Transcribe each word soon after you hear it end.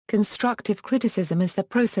Constructive criticism is the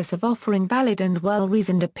process of offering valid and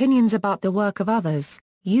well-reasoned opinions about the work of others,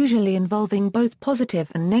 usually involving both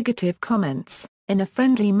positive and negative comments, in a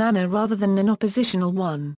friendly manner rather than an oppositional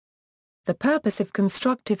one. The purpose of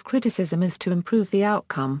constructive criticism is to improve the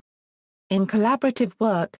outcome. In collaborative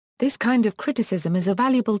work, this kind of criticism is a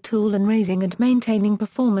valuable tool in raising and maintaining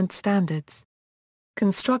performance standards.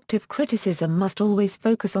 Constructive criticism must always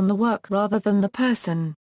focus on the work rather than the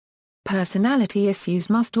person. Personality issues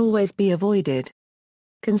must always be avoided.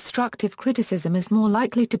 Constructive criticism is more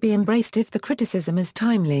likely to be embraced if the criticism is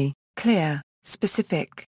timely, clear,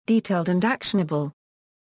 specific, detailed and actionable.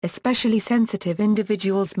 Especially sensitive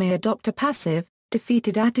individuals may adopt a passive,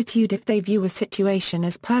 defeated attitude if they view a situation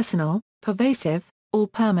as personal, pervasive, or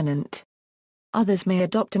permanent. Others may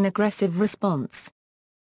adopt an aggressive response.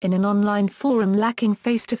 In an online forum lacking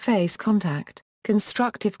face-to-face contact,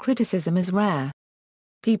 constructive criticism is rare.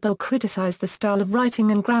 People criticize the style of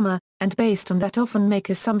writing and grammar, and based on that often make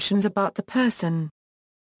assumptions about the person.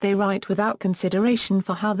 They write without consideration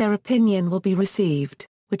for how their opinion will be received,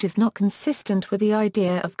 which is not consistent with the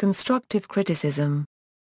idea of constructive criticism.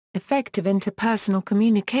 Effective interpersonal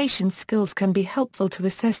communication skills can be helpful to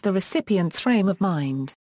assess the recipient's frame of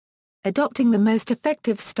mind. Adopting the most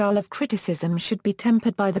effective style of criticism should be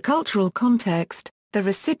tempered by the cultural context, the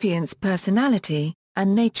recipient's personality,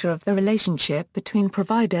 and nature of the relationship between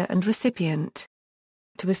provider and recipient.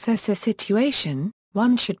 To assess a situation,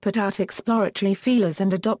 one should put out exploratory feelers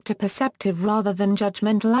and adopt a perceptive rather than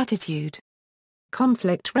judgmental attitude.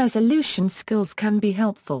 Conflict resolution skills can be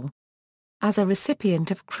helpful. As a recipient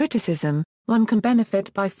of criticism, one can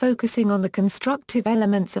benefit by focusing on the constructive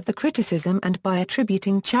elements of the criticism and by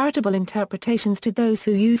attributing charitable interpretations to those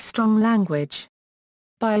who use strong language.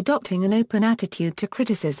 By adopting an open attitude to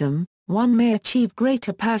criticism, one may achieve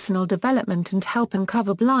greater personal development and help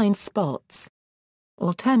uncover blind spots.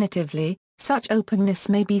 Alternatively, such openness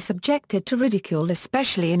may be subjected to ridicule,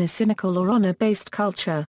 especially in a cynical or honor-based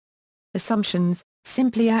culture. Assumptions,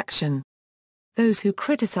 simply action. Those who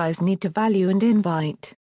criticize need to value and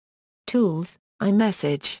invite. Tools,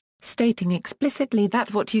 iMessage, stating explicitly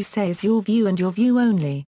that what you say is your view and your view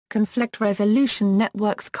only. Conflict Resolution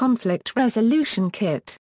Network's Conflict Resolution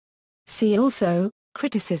Kit. See also,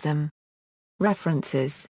 criticism. References